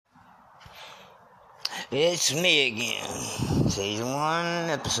It's me again. Season 1,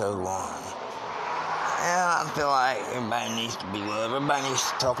 Episode 1. Yeah, I feel like everybody needs to be loved. Everybody needs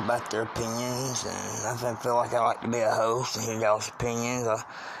to talk about their opinions. And I feel like I like to be a host and hear y'all's opinions.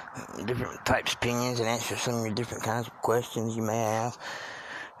 Different types of opinions and answer some of your different kinds of questions you may have.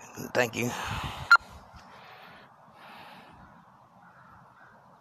 Thank you.